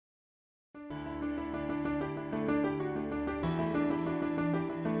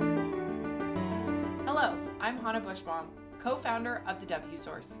Hello, I'm Hannah Bushbaum, co-founder of the W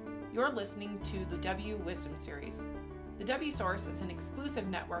Source. You're listening to the W Wisdom Series. The W Source is an exclusive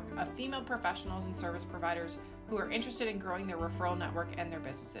network of female professionals and service providers who are interested in growing their referral network and their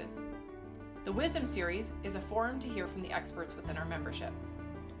businesses. The Wisdom Series is a forum to hear from the experts within our membership.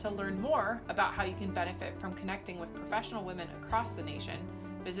 To learn more about how you can benefit from connecting with professional women across the nation,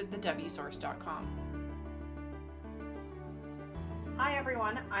 visit thewsource.com. Hi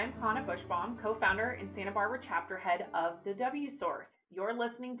everyone, I'm Hannah Bushbaum, co-founder and Santa Barbara chapter head of the W Source. You're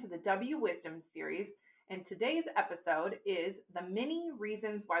listening to the W Wisdom Series, and today's episode is the many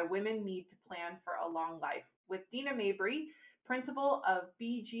reasons why women need to plan for a long life with Dina Mabry, principal of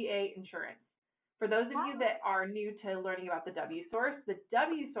BGA Insurance. For those of you that are new to learning about the W Source is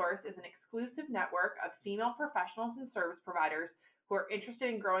an exclusive network of female professionals and service providers who are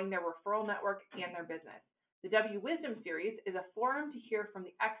interested in growing their referral network and their business. The W Wisdom Series is a forum to hear from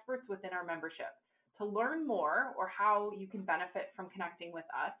the experts within our membership. To learn more or how you can benefit from connecting with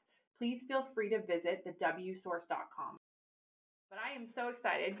us, please feel free to visit thewsource.com. But I am so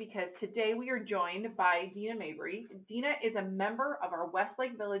excited because today we are joined by Dina Mabry. Dina is a member of our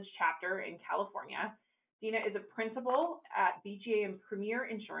Westlake Village chapter in California. Dina is a principal at BGA and Premier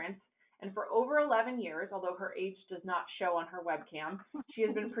Insurance, and for over 11 years, although her age does not show on her webcam, she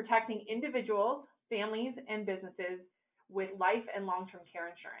has been protecting individuals, families, and businesses with life and long-term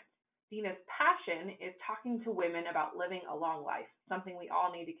care insurance. Dina's passion is talking to women about living a long life, something we all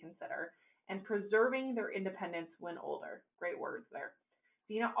need to consider, and preserving their independence when older. Great words there.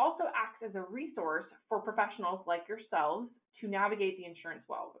 Dina also acts as a resource for professionals like yourselves to navigate the insurance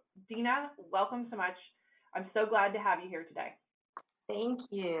world. Dina, welcome so much. I'm so glad to have you here today. Thank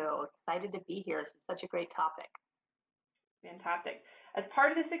you. Excited to be here. This is such a great topic. Fantastic. As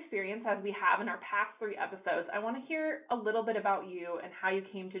part of this experience, as we have in our past 3 episodes, I want to hear a little bit about you and how you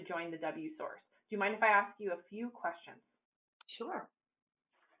came to join the W Source. Do you mind if I ask you a few questions? Sure.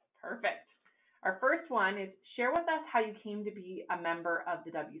 Perfect. Our first one is share with us how you came to be a member of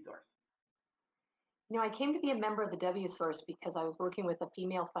the W Source. I came to be a member of the W Source because I was working with a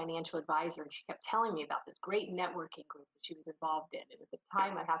female financial advisor, and she kept telling me about this great networking group that she was involved in. And at the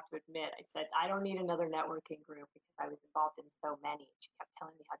time, I have to admit, I said, I don't need another networking group because I was involved in so many. And she kept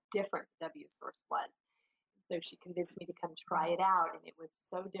telling me how different the W Source was. And so she convinced me to come try it out, and it was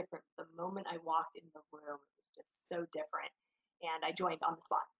so different. The moment I walked in the room, it was just so different. And I joined on the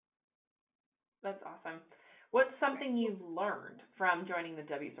spot. That's awesome. What's something you've learned from joining the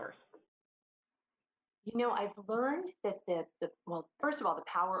W Source? I've learned that well, first of all, the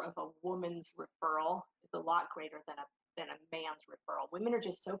power of a woman's referral is a lot greater than a man's referral. Women are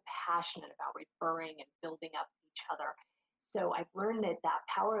just so passionate about referring and building up each other. So I've learned that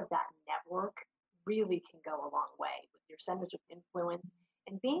power of that network really can go a long way with your centers of influence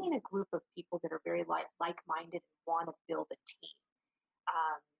and being in a group of people that are very like-minded and want to build a team.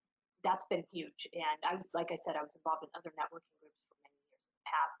 That's been huge. And like I said, I was involved in other networking groups for many years in the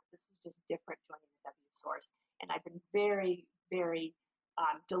past, but this was just different joining the W Source. And I've been very, very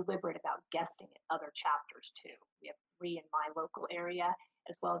deliberate about guesting at other chapters too. We have 3 in my local area,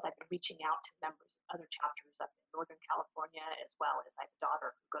 as well as I've been reaching out to members of other chapters up in Northern California, as well as I have a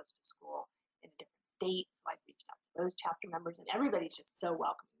daughter who goes to school in a different state. So I've reached out to those chapter members, and everybody's just so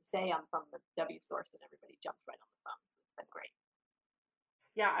welcoming. You say I'm from the W Source, and everybody jumps right on the phone. So it's been great.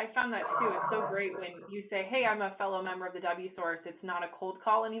 Yeah, I found that too. It's so great when you say, hey, I'm a fellow member of the W Source. It's not a cold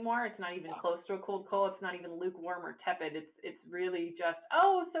call anymore. It's not even close to a cold call. It's not even lukewarm or tepid. It's really just,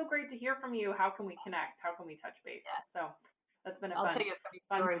 oh, so great to hear from you. How can we connect? How can we touch base? So that's been I'll tell you a funny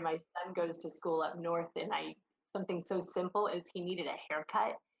story. My son goes to school up north, and something so simple as he needed a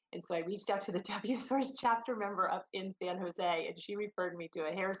haircut. And so I reached out to the W Source chapter member up in San Jose, and she referred me to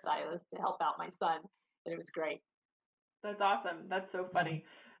a hairstylist to help out my son. And it was great. That's awesome. That's so funny.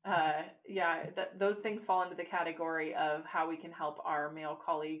 Those things fall into the category of how we can help our male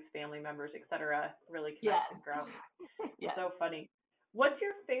colleagues, family members, etc., really connect and grow. Yes. So funny. What's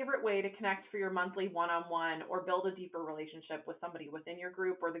your favorite way to connect for your monthly one-on-one or build a deeper relationship with somebody within your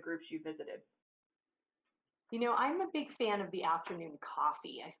group or the groups you visited? I'm a big fan of the afternoon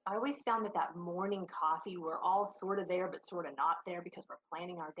coffee. I always found that morning coffee, we're all sort of there, but sort of not there because we're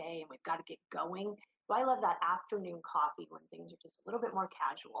planning our day and we've got to get going. So I love that afternoon coffee when things are just a little bit more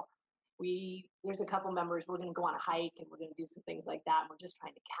casual. There's a couple members, we're going to go on a hike and we're going to do some things like that. And we're just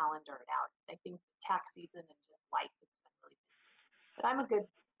trying to calendar it out. I think tax season and just life has been really busy. But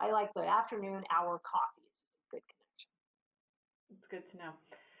I like the afternoon hour coffee. It's just a good connection. It's good to know.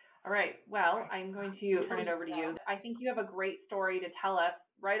 All right. Well, I'm going to turn it over to you. I think you have a great story to tell us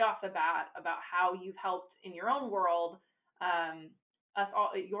right off the bat about how you've helped in your own world,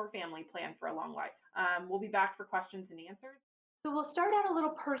 your family plan for a long life. We'll be back for questions and answers. So we'll start out a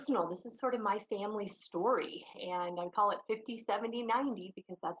little personal. This is sort of my family story, and I call it 50, 70, 90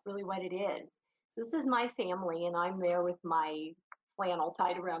 because that's really what it is. So this is my family, and I'm there with my flannel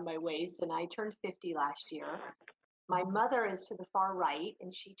tied around my waist, and I turned 50 last year. My mother is to the far right,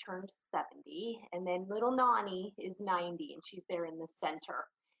 and she turned 70, and then little Nani is 90, and she's there in the center.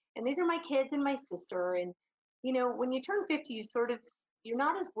 And these are my kids and my sister, and when you turn 50, you're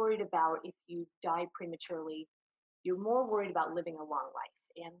not as worried about if you die prematurely. You're more worried about living a long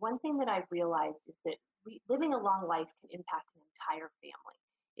life. And one thing that I've realized is that living a long life can impact an entire family.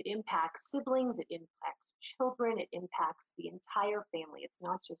 It impacts siblings, it impacts children, it impacts the entire family. It's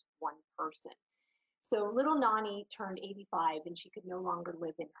not just one person. So little Nani turned 85 and she could no longer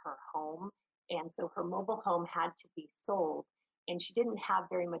live in her home. And so her mobile home had to be sold. And she didn't have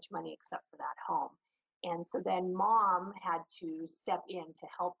very much money except for that home. And so then mom had to step in to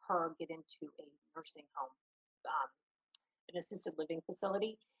help her get into a nursing home, um, an assisted living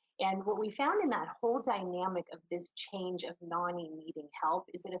facility. And what we found in that whole dynamic of this change of Nani needing help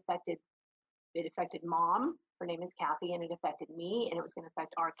is it affected mom, her name is Kathy, and it affected me, and it was going to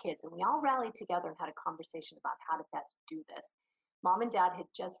affect our kids. And we all rallied together and had a conversation about how to best do this. Mom and dad had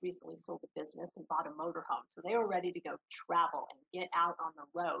just recently sold a business and bought a motorhome, so they were ready to go travel and get out on the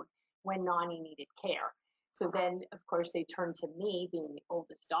road when Nani needed care. So then, of course, they turned to me, being the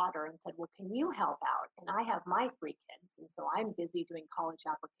oldest daughter, and said, well, can you help out? And I have my 3 kids, and so I'm busy doing college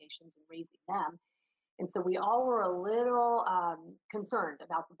applications and raising them. And so we all were a little concerned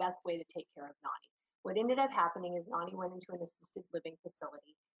about the best way to take care of Nani. What ended up happening is Nani went into an assisted living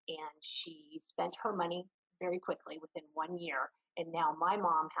facility and she spent her money very quickly within 1 year. And now my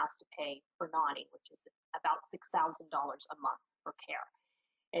mom has to pay for Nani, which is about $6,000 a month for care.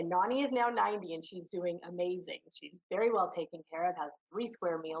 And Nani is now 90 and she's doing amazing. She's very well taken care of, has 3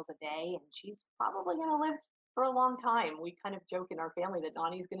 square meals a day, and she's probably going to live for a long time. We kind of joke in our family that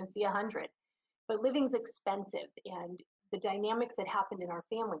Nani's going to see 100. But living's expensive, and the dynamics that happened in our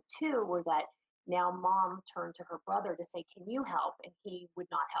family too were that now mom turned to her brother to say, can you help? And he would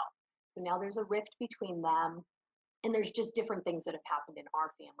not help. So now there's a rift between them, and there's just different things that have happened in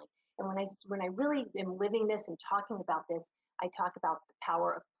our family. And when I really am living this and talking about this, I talk about the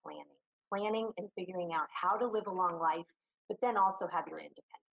power of planning and figuring out how to live a long life, but then also have your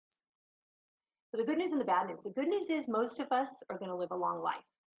independence. So the good news and the bad news. The good news is most of us are going to live a long life.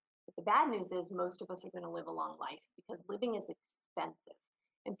 But the bad news is most of us are going to live a long life because living is expensive.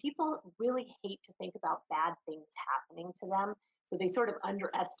 And people really hate to think about bad things happening to them. So they sort of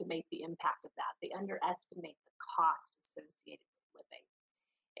underestimate the impact of that. They underestimate the cost associated with living.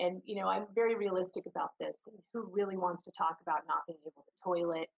 And, I'm very realistic about this. And who really wants to talk about not being able to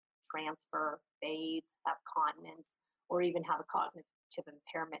toilet, transfer, bathe, have continence, or even have a cognitive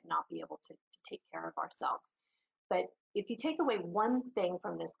impairment, not be able to take care of ourselves? But if you take away one thing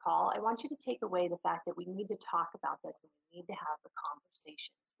from this call, I want you to take away the fact that we need to talk about this and we need to have the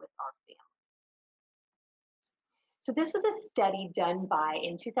conversations with our family. So this was a study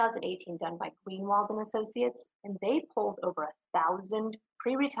in 2018 done by Greenwald and Associates, and they polled over 1,000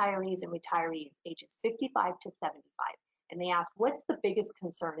 pre-retirees and retirees ages 55 to 75. And they asked, what's the biggest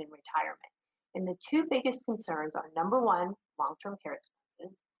concern in retirement? And the 2 biggest concerns are, number 1, long-term care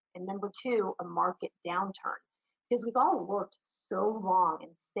expenses, and number 2, a market downturn. Because we've all worked so long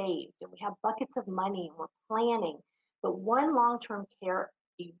and saved, and we have buckets of money and we're planning, but one long-term care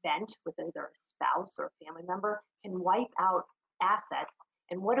event with either a spouse or a family member can wipe out assets.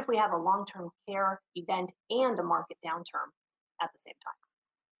 And what if we have a long-term care event and a market downturn at the same time?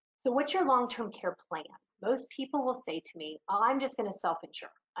 So what's your long-term care plan? Most people will say to me, oh, I'm just going to self-insure.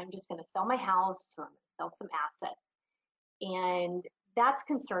 I'm just going to sell my house or I'm going to sell some assets. And that's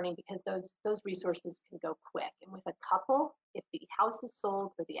concerning because those resources can go quick. And with a couple, if the house is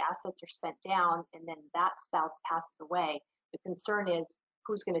sold or the assets are spent down and then that spouse passes away, the concern is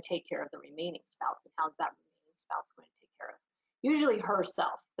who's going to take care of the remaining spouse and how's that remaining spouse going to take care of usually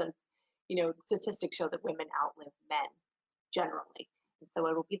herself, since statistics show that women outlive men generally. And so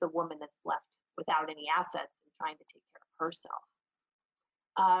it will be the woman that's left without any assets and trying to take care of herself.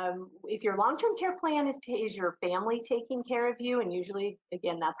 If your long-term care plan is your family taking care of you, and usually,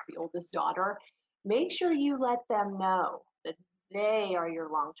 again, that's the oldest daughter, make sure you let them know that they are your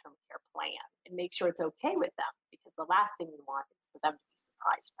long-term care plan and make sure it's okay with them, because the last thing you want is for them to be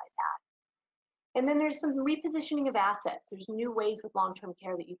surprised by that. And then there's some repositioning of assets. There's new ways with long-term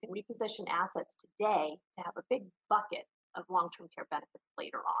care that you can reposition assets today to have a big bucket of long-term care benefits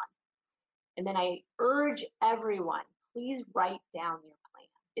later on. And then I urge everyone, please write down your plan.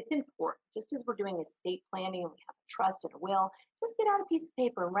 It's important. Just as we're doing estate planning and we have a trust and a will, just get out a piece of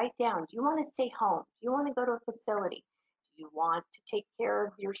paper and write down, do you want to stay home? Do you want to go to a facility? Do you want to take care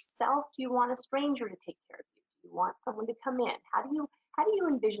of yourself? Do you want a stranger to take care of you? Do you want someone to come in? How do you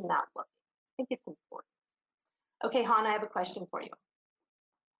envision that looking? I think it's important. Okay, Hannah, I have a question for you.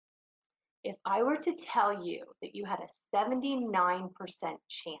 If I were to tell you that you had a 79% chance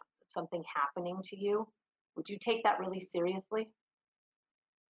of something happening to you, would you take that really seriously?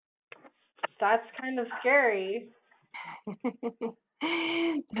 That's kind of scary.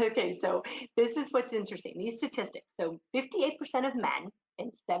 Okay, so this is what's interesting. These statistics. So 58% of men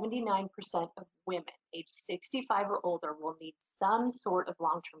and 79% of women age 65 or older will need some sort of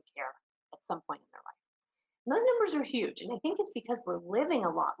long-term care at some point in their life. And those numbers are huge. And I think it's because we're living a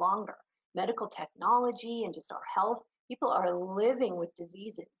lot longer. Medical technology and just our health, people are living with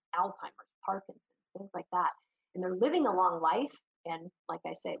diseases, Alzheimer's, Parkinson's, things like that. And they're living a long life. And like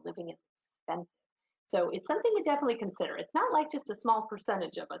I say, living is expensive. So it's something to definitely consider. It's not like just a small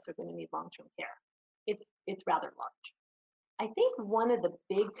percentage of us are going to need long-term care. It's rather large. I think one of the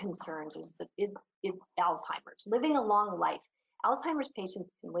big concerns is Alzheimer's. Living a long life. Alzheimer's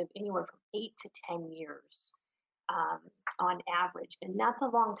patients can live anywhere from 8 to 10 years um, on average, and that's a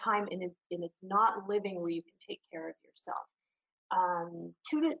long time. And it's not living where you can take care of yourself.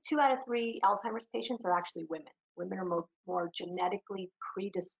 Two out of three Alzheimer's patients are actually women. Women are more genetically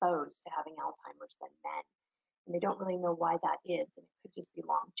predisposed to having Alzheimer's than men, and they don't really know why that is. And it could just be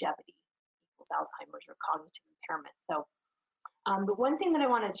longevity equals Alzheimer's or cognitive impairment. So but one thing that I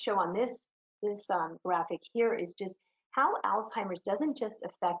wanted to show on this graphic here is just how Alzheimer's doesn't just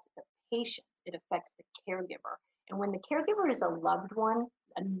affect the patient, it affects the caregiver. And when the caregiver is a loved one,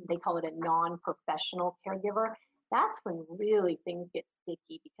 and they call it a non-professional caregiver, that's when really things get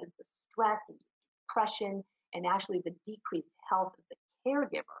sticky because the stress and depression and actually the decreased health of the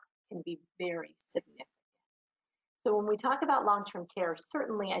caregiver can be very significant. So when we talk about long-term care,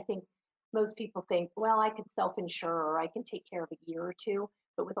 certainly I think most people think, well, I could self-insure or I can take care of a year or two.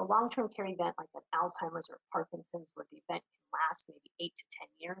 But with a long-term care event like an Alzheimer's or Parkinson's, where the event can last maybe 8 to 10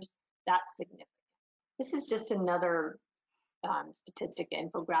 years, that's significant. This is just another statistic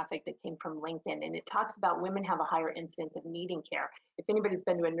infographic that came from Lincoln, and it talks about women have a higher incidence of needing care. If anybody's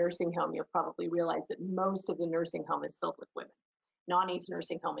been to a nursing home, you'll probably realize that most of the nursing home is filled with women. Non-East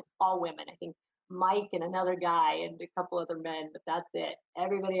nursing home is all women. I think Mike and another guy and a couple other men, but that's it.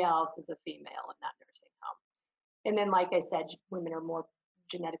 Everybody else is a female in that nursing home. And then, like I said, women are more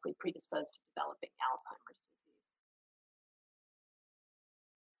genetically predisposed to developing Alzheimer's disease.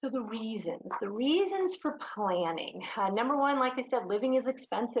 So the reasons for planning. Number one, like I said, living is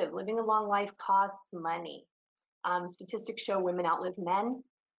expensive. Living a long life costs money. Statistics show women outlive men,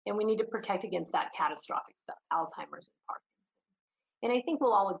 and we need to protect against that catastrophic stuff, Alzheimer's and Parkinson's. And I think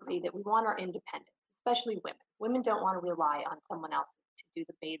we'll all agree that we want our independence, especially women. Women don't want to rely on someone else to do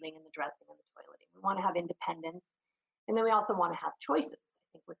the bathing and the dressing and the toileting. We want to have independence. And then we also want to have choices.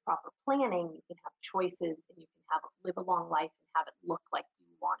 I think with proper planning, you can have choices and you can live a long life and have it look like you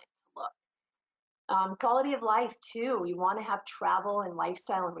want it to look. Quality of life too. We want to have travel and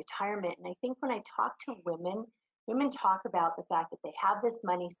lifestyle and retirement. And I think when I talk to women, women talk about the fact that they have this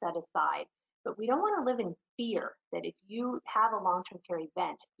money set aside, but we don't want to live in fear that if you have a long-term care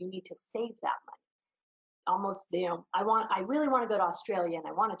event, you need to save that money. Almost, I really want to go to Australia and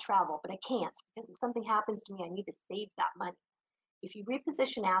I want to travel, but I can't because if something happens to me, I need to save that money. If you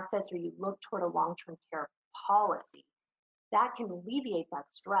reposition assets or you look toward a long-term care policy, that can alleviate that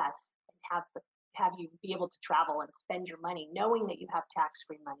stress and have you be able to travel and spend your money knowing that you have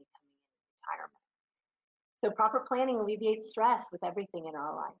tax-free money coming in retirement. So proper planning alleviates stress with everything in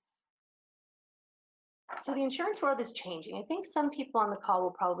our life. So the insurance world is changing. I think some people on the call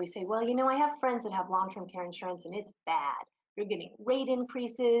will probably say, well, I have friends that have long-term care insurance and it's bad. They're getting rate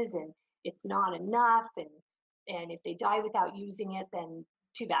increases and it's not enough. And if they die without using it, then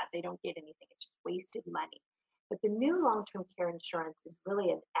too bad. They don't get anything. It's just wasted money. But the new long-term care insurance is really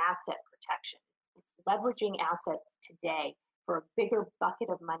an asset protection. It's leveraging assets today for a bigger bucket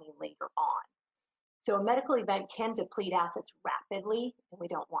of money later on. So a medical event can deplete assets rapidly, and we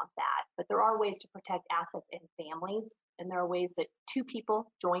don't want that. But there are ways to protect assets and families, and there are ways that two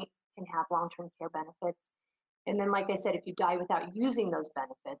people joint can have long-term care benefits. And then, like I said, if you die without using those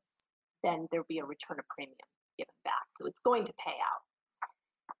benefits, then there'll be a return of premium given back. So it's going to pay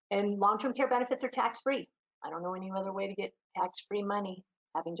out. And long-term care benefits are tax-free. I don't know any other way to get tax-free money.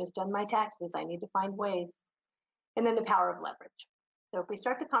 Having just done my taxes, I need to find ways. And then the power of leverage. So if we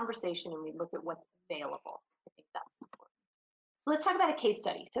start the conversation and we look at what's available, I think that's important. So let's talk about a case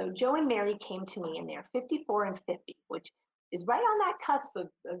study. So Joe and Mary came to me and they're 54 and 50, which is right on that cusp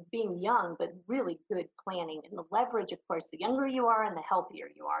of being young, but really good planning. And the leverage, of course, the younger you are and the healthier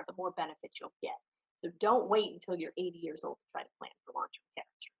you are, the more benefits you'll get. So don't wait until you're 80 years old to try to plan for long-term care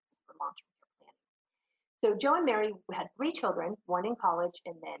insurance, for long-term care planning. So Joe and Mary had 3 children, one in college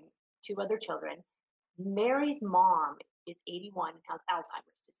and then 2 other children. Mary's mom is 81 and has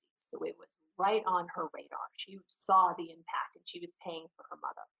Alzheimer's disease. So it was right on her radar. She saw the impact and she was paying for her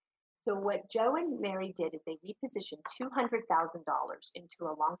mother. So what Joe and Mary did is they repositioned $200,000 into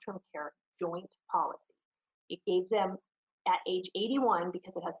a long-term care joint policy. It gave them at age 81,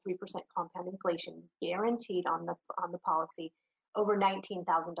 because it has 3% compound inflation guaranteed on the policy, over $19,000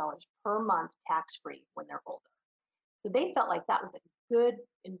 per month tax-free when they're older. So they felt like that was a good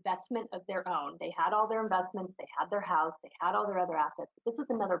investment of their own. They had all their investments, they had their house, they had all their other assets, but this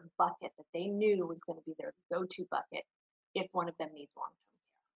was another bucket that they knew was going to be their go-to bucket if one of them needs long-term care.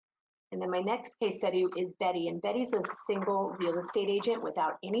 And then my next case study is Betty, and Betty's a single real estate agent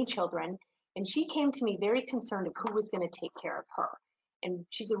without any children, and she came to me very concerned of who was going to take care of her. And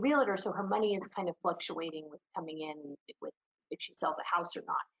she's a realtor, so her money is kind of fluctuating with coming in with if she sells a house or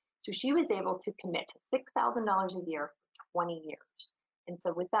not. So she was able to commit to $6,000 a year for 20 years. And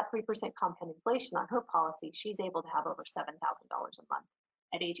so with that 3% compound inflation on her policy, she's able to have over $7,000 a month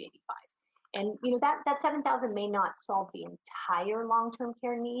at age 85. And that $7,000 may not solve the entire long-term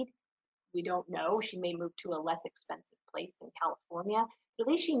care need. We don't know. She may move to a less expensive place than California, but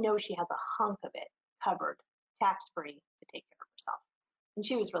at least she knows she has a hunk of it covered, tax-free, to take care of herself. And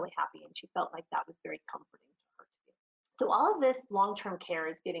she was really happy, and she felt like that was very comforting to her too. So all of this long-term care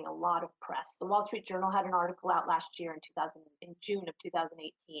is getting a lot of press. The Wall Street Journal had an article out last year in June of 2018,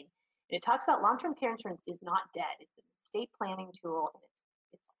 and it talks about long-term care insurance is not dead. It's an estate planning tool, and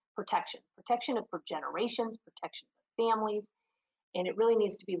it's protection for generations, protection of families, and it really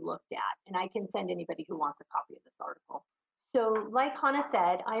needs to be looked at. And I can send anybody who wants a copy of this article. So like Hannah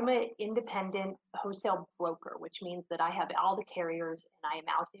said, I'm an independent wholesale broker, which means that I have all the carriers and I am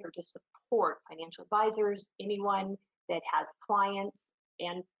out there to support financial advisors, anyone that has clients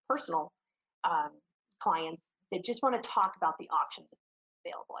and personal clients that just want to talk about the options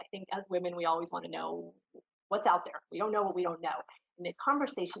available. I think as women, we always want to know what's out there. We don't know what we don't know. And the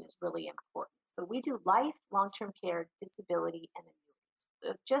conversation is really important. So we do life, long-term care, disability, and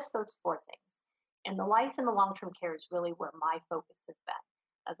annuities, just those 4 things. And the life and the long-term care is really where my focus has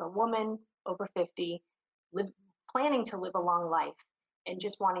been. As a woman over 50, planning to live a long life and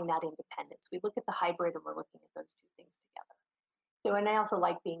just wanting that independence. We look at the hybrid and we're looking at those 2 things together. So, and I also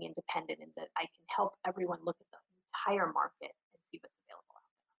like being independent in that I can help everyone look at the entire market and see what's available out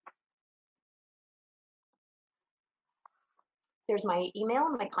there. There's my email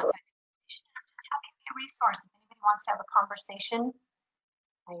and my contact information. I'm just happy to be a resource. If anybody wants to have a conversation,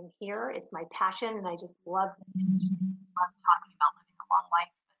 I am here. It's my passion, and I just love this industry. I love talking about living a long life,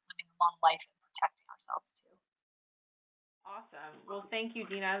 but living a long life and protecting ourselves too. Awesome. Well, thank you,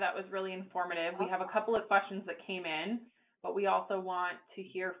 Dina. That was really informative. We have a couple of questions that came in, but we also want to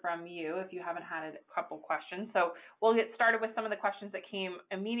hear from you if you haven't had a couple questions. So we'll get started with some of the questions that came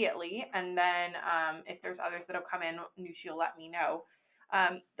immediately, and then if there's others that have come in, Nushi will let me know.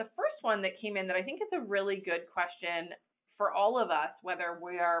 The first one that came in that I think is a really good question for all of us, whether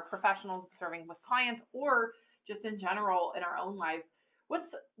we are professionals serving with clients or just in general in our own lives, what's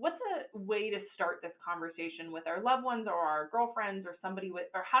a way to start this conversation with our loved ones or our girlfriends or somebody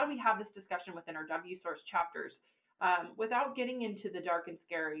or how do we have this discussion within our WSource chapters without getting into the dark and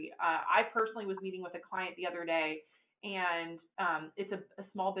scary? I personally was meeting with a client the other day, and it's a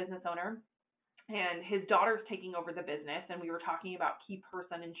small business owner, and his daughter's taking over the business, and we were talking about key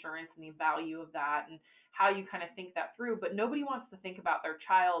person insurance and the value of that and how you kind of think that through, but nobody wants to think about their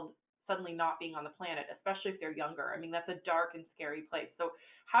child suddenly not being on the planet, especially if they're younger. I mean, that's a dark and scary place. So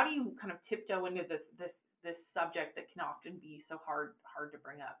how do you kind of tiptoe into this subject that can often be so hard to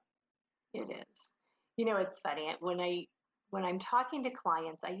bring up? It is. It's funny. When I'm talking to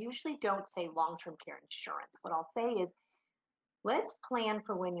clients, I usually don't say long-term care insurance. What I'll say is, let's plan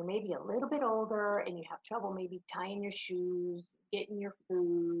for when you're maybe a little bit older and you have trouble maybe tying your shoes, getting your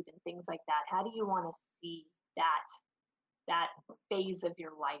food, and things like that. How do you want to see that phase of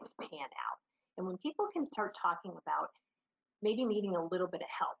your life pan out? And when people can start talking about maybe needing a little bit of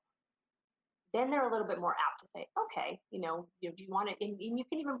help, then they're a little bit more apt to say, okay, do you want to, and you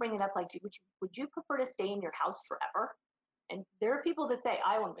can even bring it up like, would you prefer to stay in your house forever? And there are people that say,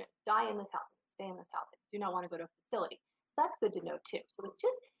 I want to die in this house, stay in this house. I do not want to go to a facility. So that's good to know too. So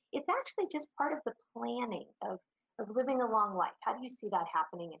it's actually just part of the planning of living a long life. How do you see that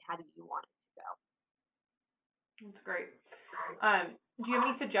happening and how do you want it to go? That's great. Do you have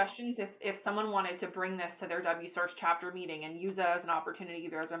any suggestions if someone wanted to bring this to their WSource chapter meeting and use it as an opportunity,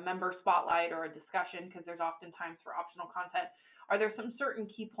 either as a member spotlight or a discussion, because there's often times for optional content? Are there some certain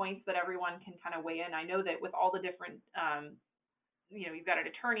key points that everyone can kind of weigh in? I know that with all the different you've got an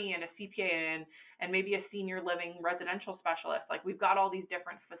attorney and a CPA and maybe a senior living residential specialist. Like we've got all these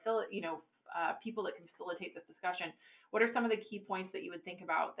different people that can facilitate this discussion. What are some of the key points that you would think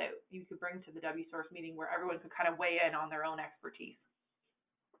about that you could bring to the WSource meeting where everyone could kind of weigh in on their own expertise?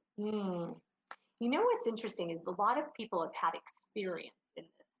 Hmm. You know what's interesting is a lot of people have had experience in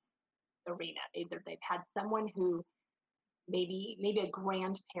this arena. Either they've had someone who maybe a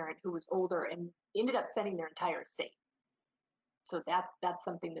grandparent who was older and ended up spending their entire estate. So that's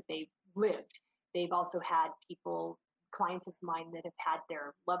something that they've lived. They've also had people, clients of mine that have had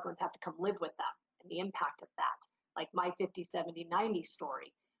their loved ones have to come live with them and the impact of that. Like my 50, 70, 90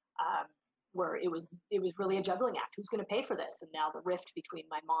 story, um, where it was really a juggling act. Who's going to pay for this? And now the rift between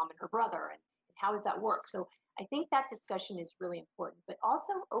my mom and her brother, and how does that work? So I think that discussion is really important, but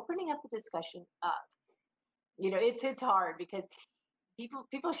also opening up the discussion of, it's hard because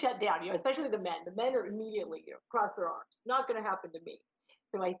people shut down, especially the men. The men are immediately, cross their arms. Not going to happen to me.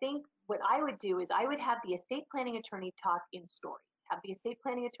 So I think what I would do is I would have the estate planning attorney talk in stories. Have the estate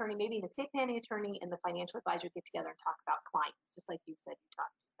planning attorney, maybe an estate planning attorney and the financial advisor get together and talk about clients, just like you said you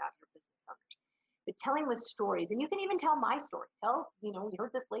talked about your business owners. But telling with stories, and you can even tell my story. You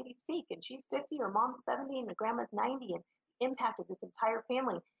heard this lady speak, and she's 50, her mom's 70, and her grandma's 90, and the impact of this entire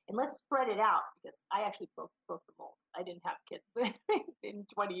family. And let's spread it out because I actually broke the mold. I didn't have kids in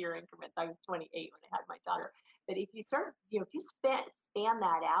 20-year increments. I was 28 when I had my daughter. But if you start, if you span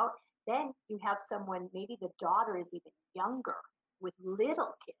that out, then you have someone, maybe the daughter is even younger with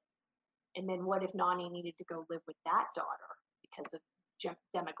little kids. And then what if Nani needed to go live with that daughter because of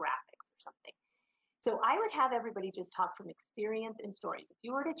demographics or something? So I would have everybody just talk from experience and stories. If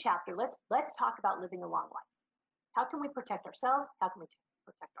you were at a chapter, let's talk about living a long life. How can we protect ourselves? How can we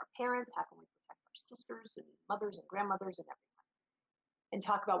protect our parents? How can we protect our sisters and mothers and grandmothers and everyone? And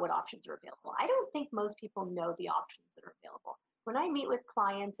talk about what options are available. I don't think most people know the options that are available. When I meet with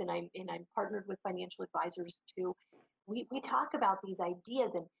clients and I'm partnered with financial advisors too, we talk about these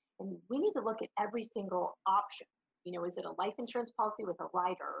ideas and we need to look at every single option. Is it a life insurance policy with a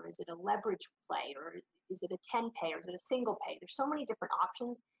rider, or is it a leverage play, or is it a 10 pay, or is it a single pay? There's so many different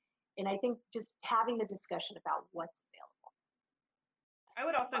options. And I think just having the discussion about what's available. I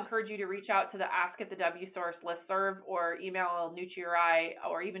would also encourage you to reach out to the Ask at the WSource listserv or email Nucci or I,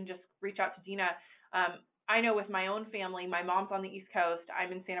 or even just reach out to Dina. I know with my own family, my mom's on the East Coast.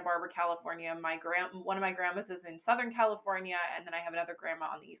 I'm in Santa Barbara, California. One of my grandmas is in Southern California, and then I have another grandma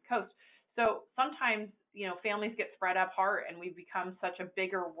on the East Coast. So sometimes, families get spread apart, and we become such a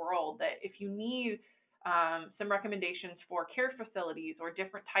bigger world that if you need some recommendations for care facilities or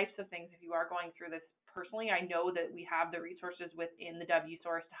different types of things, if you are going through this personally, I know that we have the resources within the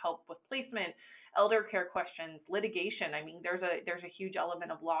WSource to help with placement, elder care questions, litigation. I mean, there's a huge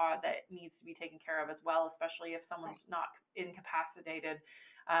element of law that needs to be taken care of as well, especially if someone's not incapacitated.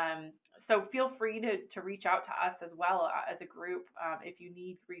 So feel free to reach out to us as well as a group if you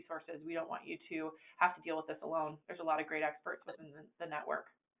need resources. We don't want you to have to deal with this alone. There's a lot of great experts within the network.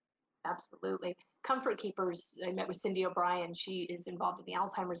 Absolutely. Comfort Keepers, I met with Cindy O'Brien. She is involved in the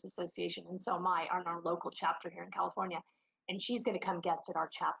Alzheimer's Association, and so am I, on our local chapter here in California. And she's going to come guest at our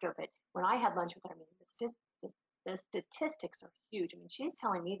chapter. But when I had lunch with her, I mean, the statistics are huge. I mean, she's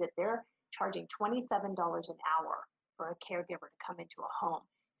telling me that they're charging $27 an hour for a caregiver to come into a home.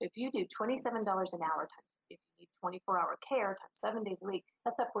 So if you do $27 an hour times, if you need 24-hour care times 7 days a week,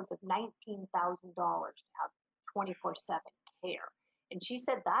 that's upwards of $19,000 to have 24/7 care. And she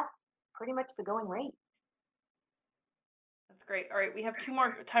said that's pretty much the going rate. That's great. All right, we have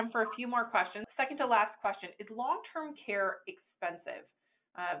time for a few more questions. Second to last question: is long-term care expensive?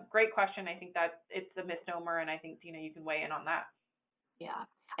 Great question. I think that it's a misnomer, and I think Dina, you can weigh in on that. Yeah,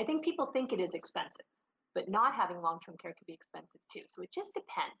 I think people think it is expensive, but not having long-term care can be expensive too. So it just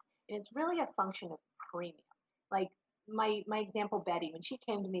depends, and it's really a function of premium. Like my example, Betty, when she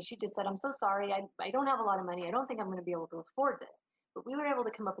came to me, she just said, "I'm so sorry, I don't have a lot of money. I don't think I'm going to be able to afford this." But we were able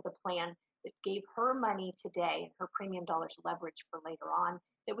to come up with a plan that gave her money today and her premium dollars leverage for later on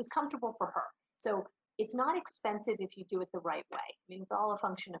that was comfortable for her. So it's not expensive if you do it the right way. I mean, it's all a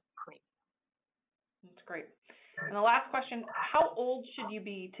function of premium. That's great. And the last question: how old should you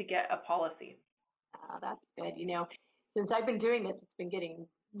be to get a policy? That's good. Since I've been doing this, it's been getting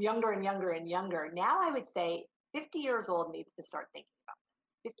younger and younger and younger. Now I would say 50 years old needs to start thinking about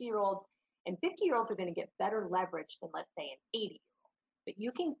this. 50-year-olds, and 50-year-olds are going to get better leverage than, let's say, an 80-year-old. but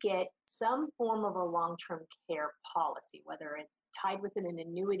you can get some form of a long-term care policy, whether it's tied with an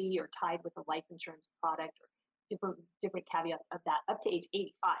annuity or tied with a life insurance product or different caveats of that, up to age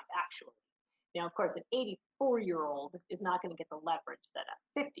 85, actually. Now, of course, an 84-year-old is not going to get the leverage that a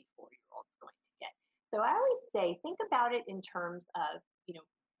 54-year-old is going to get. So I always say, think about it in terms of,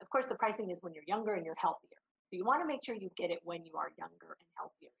 of course, the pricing is when you're younger and you're healthier. So you want to make sure you get it when you are younger and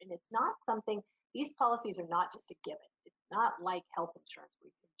healthier. And it's not something, these policies are not just a given. It's not like health insurance where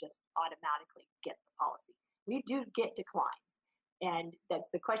you can just automatically get the policy. We do get declines. And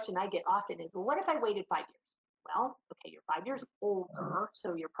the question I get often is, well, what if I waited 5 years? Well, okay, you're 5 years older,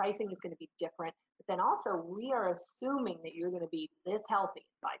 so your pricing is going to be different. But then also, we are assuming that you're going to be this healthy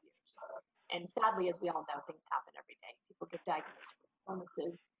in 5 years. And sadly, as we all know, things happen every day. People get diagnosed with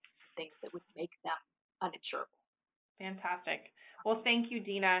illnesses, things that would make them uninsurable. Fantastic. Well, thank you,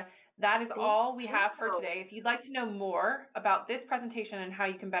 Dina. That is all we have for today. If you'd like to know more about this presentation and how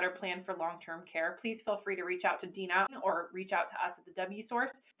you can better plan for long-term care, please feel free to reach out to Dina or reach out to us at the W Source.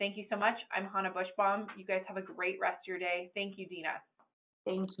 Thank you so much. I'm Hannah Bushbaum. You guys have a great rest of your day. Thank you, Dina.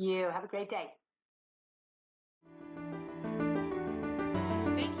 Thank you. Have a great day.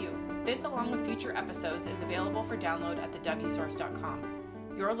 Thank you. This, along with future episodes, is available for download at thewsource.com.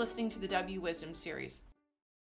 You're listening to the W Wisdom series.